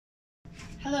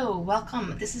Hello,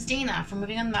 welcome. This is Dana from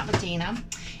Moving on the Mat with Dana,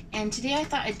 and today I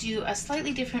thought I'd do a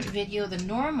slightly different video than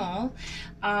normal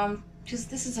because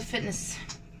this is a fitness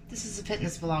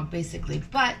vlog basically.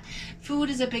 But food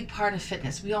is a big part of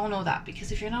fitness. We all know that,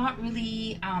 because if you're not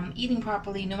really eating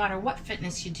properly, no matter what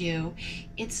fitness you do,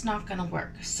 it's not gonna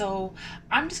work. So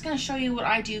I'm just gonna show you what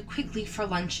I do quickly for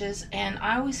lunches, and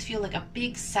I always feel like a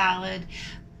big salad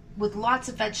with lots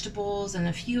of vegetables and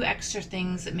a few extra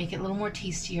things that make it a little more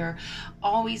tastier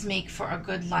always make for a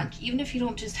good lunch, even if you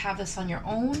don't just have this on your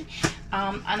own.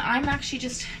 And I'm actually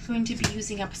just going to be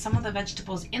using up some of the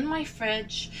vegetables in my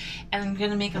fridge, and I'm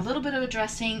going to make a little bit of a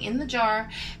dressing in the jar,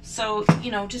 so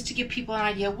just to give people an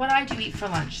idea what I do eat for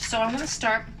lunch. So I'm going to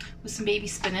start with some baby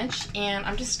spinach, and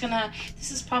I'm just gonna, this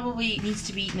is probably needs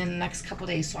to be eaten in the next couple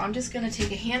days, so I'm just going to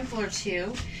take a handful or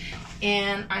two,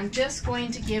 and I'm just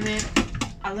going to give it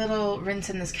a little rinse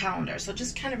in this colander. So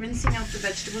just kind of rinsing out the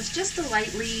vegetables just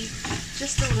lightly,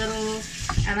 just a little,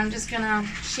 and I'm just gonna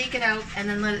shake it out and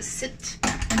then let it sit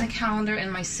in the colander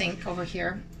in my sink over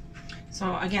here.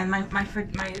 So again,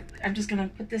 I'm just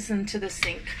gonna put this into the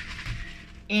sink,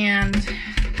 and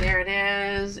there it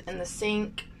is in the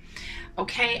sink.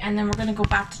 Okay, and then we're gonna go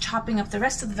back to chopping up the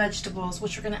rest of the vegetables,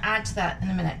 which we're gonna add to that in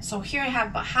a minute. So here I have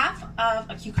about half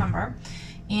of a cucumber,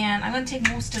 and I'm going to take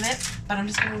most of it, but I'm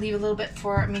just going to leave a little bit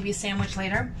for maybe a sandwich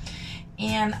later.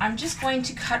 And I'm just going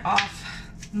to cut off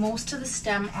most of the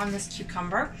stem on this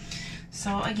cucumber.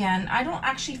 So again, I don't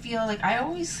actually feel like, I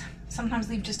always sometimes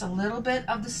leave just a little bit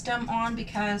of the stem on,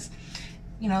 because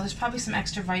there's probably some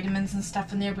extra vitamins and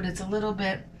stuff in there, but it's a little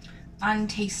bit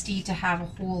untasty to have a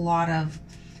whole lot of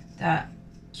the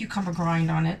cucumber rind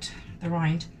on it, the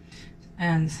rind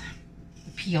and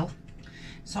the peel.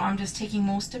 So I'm just taking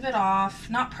most of it off,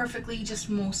 not perfectly, just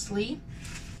mostly.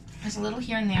 There's a little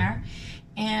here and there,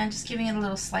 and just giving it a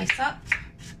little slice up.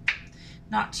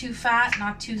 Not too fat,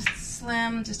 not too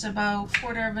slim, just about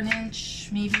 1/4 of an inch,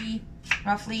 maybe,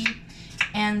 roughly,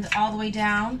 and all the way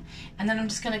down. And then I'm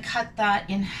just gonna cut that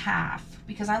in half,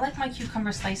 because I like my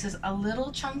cucumber slices a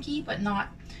little chunky, but not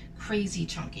crazy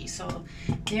chunky. So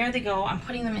there they go. I'm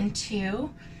putting them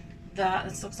into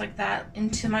this looks like that,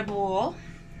 into my bowl.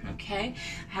 Okay,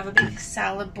 I have a big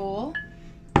salad bowl,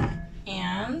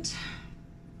 and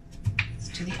let's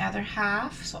do the other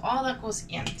half. So all that goes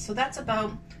in. So that's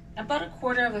about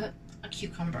 1/4 of a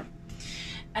cucumber.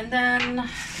 And then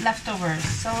leftovers.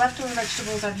 So leftover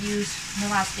vegetables I've used in the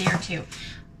last day or two.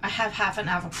 I have half an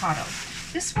avocado.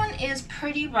 This one is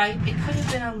pretty ripe. It could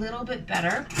have been a little bit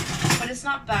better, but it's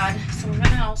not bad. So we're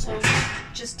gonna also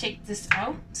just take this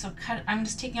out. So I'm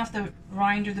just taking off the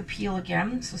rind or the peel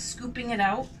again. So scooping it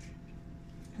out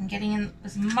and getting in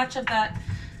as much of that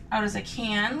out as I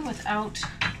can without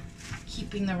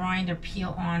keeping the rind or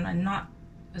peel on. I'm not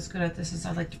as good at this as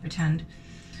I like to pretend.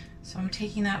 So I'm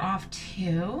taking that off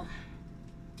too.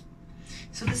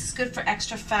 So this is good for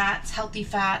extra fats, healthy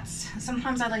fats.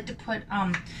 Sometimes I like to put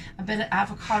a bit of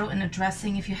avocado in a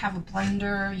dressing. If you have a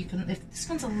blender, you can. If this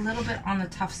one's a little bit on the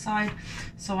tough side,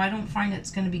 so I don't find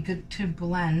it's going to be good to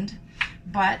blend.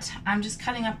 But I'm just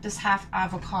cutting up this half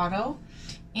avocado,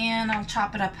 and I'll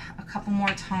chop it up a couple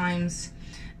more times.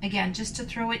 Again, just to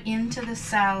throw it into the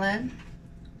salad.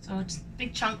 So just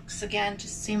big chunks again,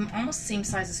 just almost same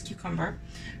size as cucumber,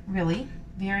 really,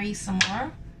 very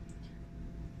similar.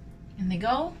 And they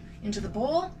go into the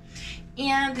bowl.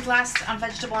 And the last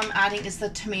vegetable I'm adding is the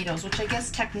tomatoes, which I guess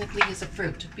technically is a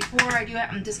fruit. Before I do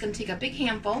it, I'm just going to take a big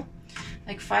handful,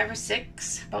 like about 5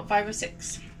 or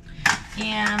 6,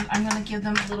 and I'm going to give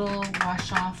them a little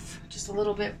wash off, just a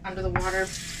little bit under the water,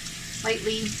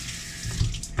 lightly,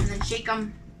 and then shake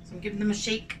them. So I'm giving them a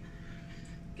shake,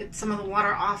 get some of the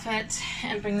water off it,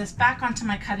 and bring this back onto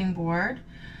my cutting board.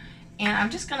 And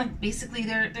I'm just going to, basically,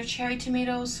 they're cherry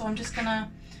tomatoes, so I'm just going to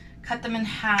cut them in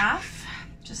half,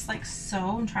 just like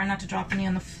so, and try not to drop any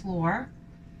on the floor.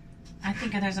 I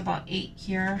think there's about 8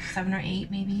 here, 7 or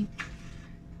 8 maybe.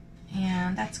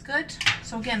 And that's good.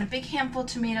 So again, a big handful of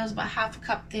tomatoes, about half a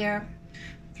cup there.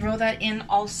 Throw that in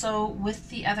also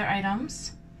with the other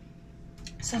items.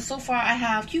 So far I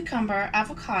have cucumber,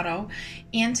 avocado,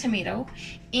 and tomato.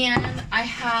 And I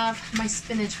have my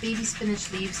spinach, baby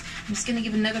spinach leaves. I'm just gonna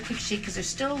give another quick shake because they're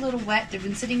still a little wet. They've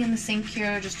been sitting in the sink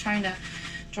here, just trying to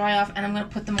dry off, and I'm going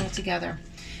to put them all together.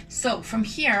 So from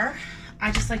here,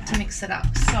 I just like to mix it up.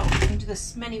 So you can do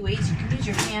this many ways. You can use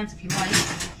your hands if you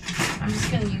like. I'm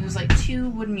just going to use like 2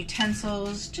 wooden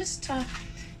utensils just to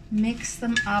mix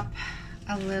them up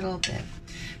a little bit.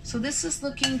 So this is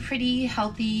looking pretty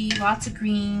healthy, lots of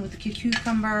green with the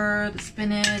cucumber, the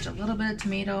spinach, a little bit of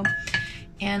tomato,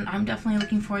 and I'm definitely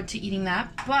looking forward to eating that.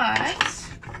 But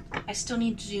I still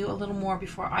need to do a little more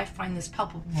before I find this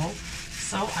palpable.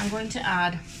 So I'm going to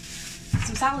add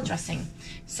some salad dressing.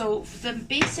 So the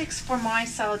basics for my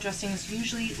salad dressing is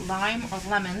usually lime or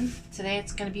lemon. Today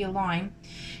it's going to be a lime.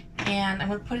 And I'm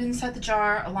going to put it inside the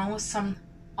jar along with some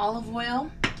olive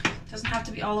oil. It doesn't have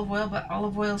to be olive oil, but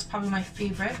olive oil is probably my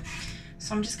favorite.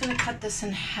 So I'm just going to cut this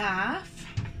in half.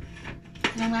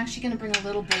 And I'm actually going to bring a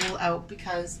little bowl out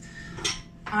because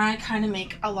I kind of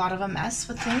make a lot of a mess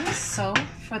with things. So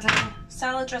for the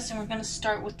salad dressing, we're going to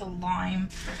start with the lime.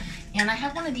 And I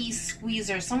have one of these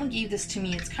squeezers. Someone gave this to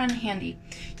me. It's kind of handy.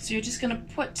 So you're just going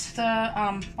to put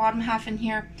the bottom half in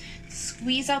here,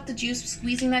 squeeze out the juice,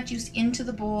 squeezing that juice into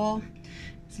the bowl,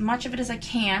 as much of it as I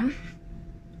can.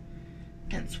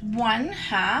 And it's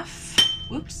 1/2.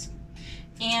 Whoops.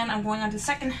 And I'm going on to the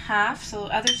second half, so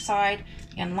the other side,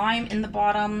 and lime in the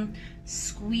bottom,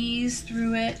 squeeze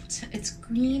through it. It's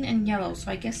green and yellow,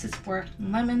 so I guess it's for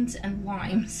lemons and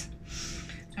limes.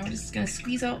 I'm just going to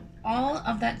squeeze out all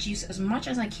of that juice as much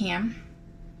as I can.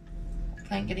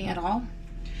 Hopefully I'm getting it all.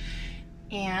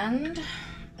 And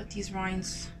put these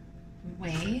rinds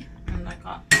away. And I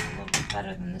got a little bit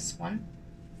better than this one.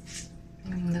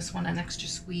 Giving this one an extra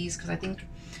squeeze because I think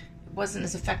it wasn't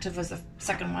as effective as the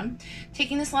second one.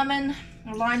 Taking this lemon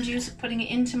or lime juice, putting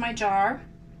it into my jar.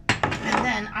 And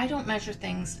then I don't measure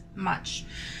things much,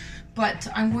 but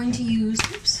I'm going to use,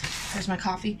 oops, there's my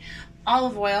coffee,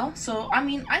 olive oil. So, I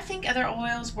mean, I think other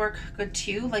oils work good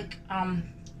too. Like,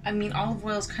 I mean, olive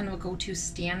oil is kind of a go-to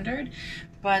standard,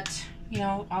 but, you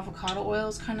know, avocado oil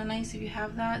is kind of nice if you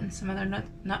have that, and some other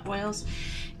nut oils.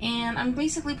 And I'm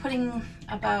basically putting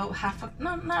about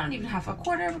not even half, a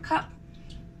quarter of a cup.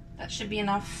 That should be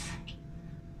enough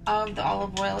of the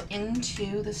olive oil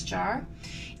into this jar.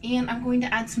 And I'm going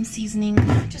to add some seasoning,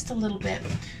 just a little bit.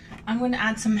 I'm going to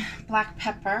add some black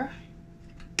pepper.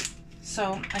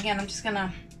 So again, I'm just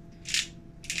gonna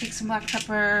take some black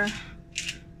pepper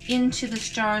into this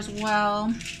jar as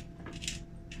well.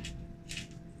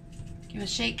 Give it a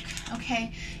shake.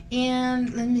 Okay,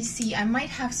 and let me see, I might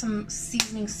have some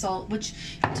seasoning salt, which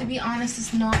to be honest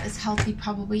is not as healthy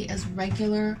probably as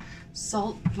regular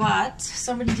salt, but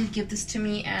somebody did give this to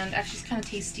me and actually it's kind of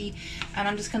tasty, and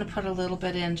I'm just going to put a little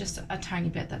bit in, just a tiny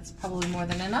bit. That's probably more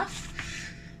than enough.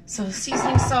 So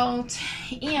seasoning salt,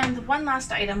 and one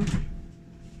last item,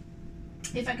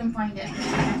 if I can find it.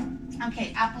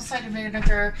 Okay, apple cider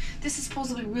vinegar. This is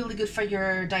supposed to be really good for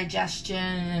your digestion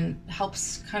and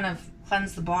helps kind of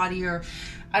cleanse the body, or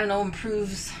I don't know,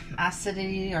 improves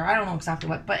acidity, or I don't know exactly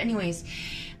what, but anyways,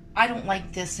 I don't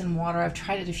like this in water. I've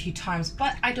tried it a few times,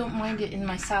 but I don't mind it in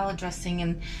my salad dressing,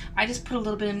 and I just put a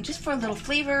little bit in just for a little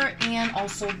flavor, and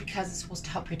also because it's supposed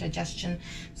to help your digestion.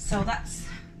 So that's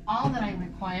all that I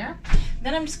require.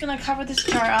 Then I'm just going to cover this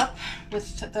jar up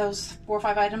with those 4 or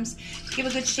 5 items. Give a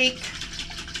good shake.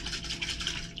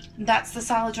 That's the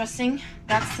salad dressing.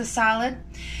 That's the salad.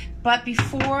 But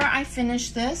before I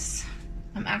finish this,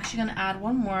 I'm actually going to add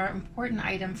one more important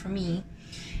item for me,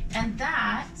 and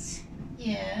that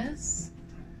is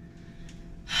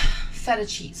feta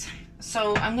cheese.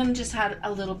 So I'm going to just add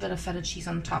a little bit of feta cheese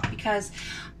on top because,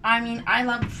 I mean, I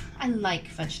like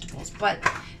vegetables, but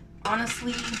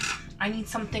honestly, I need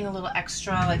something a little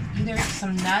extra, like either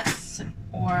some nuts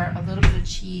or a little bit of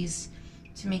cheese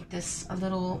to make this a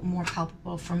little more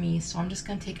palpable for me. So I'm just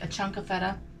going to take a chunk of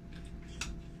feta,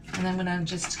 and I'm going to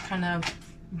just kind of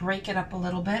break it up a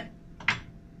little bit.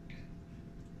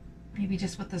 Maybe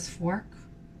just with this fork.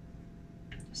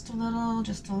 Just a little,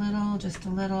 just a little, just a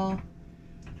little.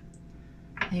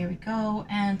 There we go.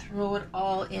 And throw it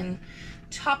all in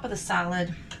top of the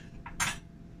salad.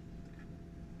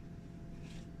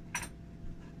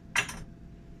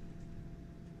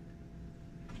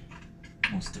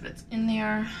 Most of it's in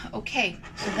there. Okay,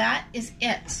 so that is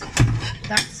it.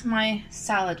 That's my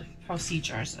salad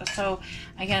procedures. So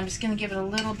again, I'm just going to give it a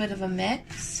little bit of a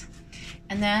mix,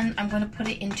 and then I'm going to put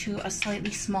it into a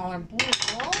slightly smaller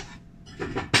bowl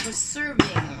for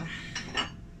serving.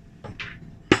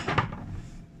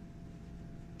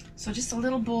 So just a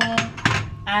little bowl,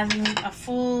 adding a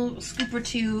full scoop or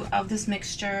 2 of this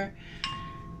mixture.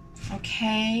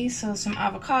 Okay, so some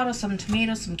avocado, some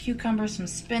tomatoes, some cucumbers, some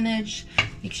spinach.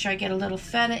 Make sure I get a little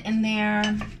feta in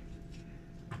there.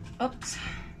 Oops,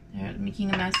 they're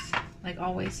making a mess like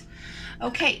always.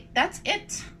 Okay, that's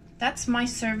it. That's my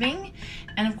serving.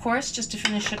 And of course, just to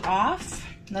finish it off,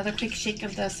 another quick shake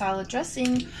of the salad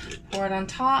dressing. Pour it on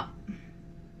top.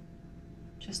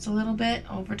 Just a little bit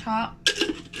over top.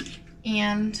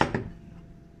 And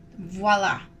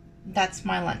voila, that's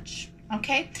my lunch.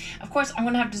 Okay, of course I'm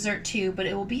gonna have dessert too, but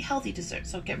it will be healthy dessert,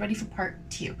 so get ready for part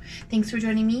 2. Thanks for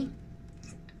joining me.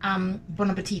 Bon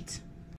appetit.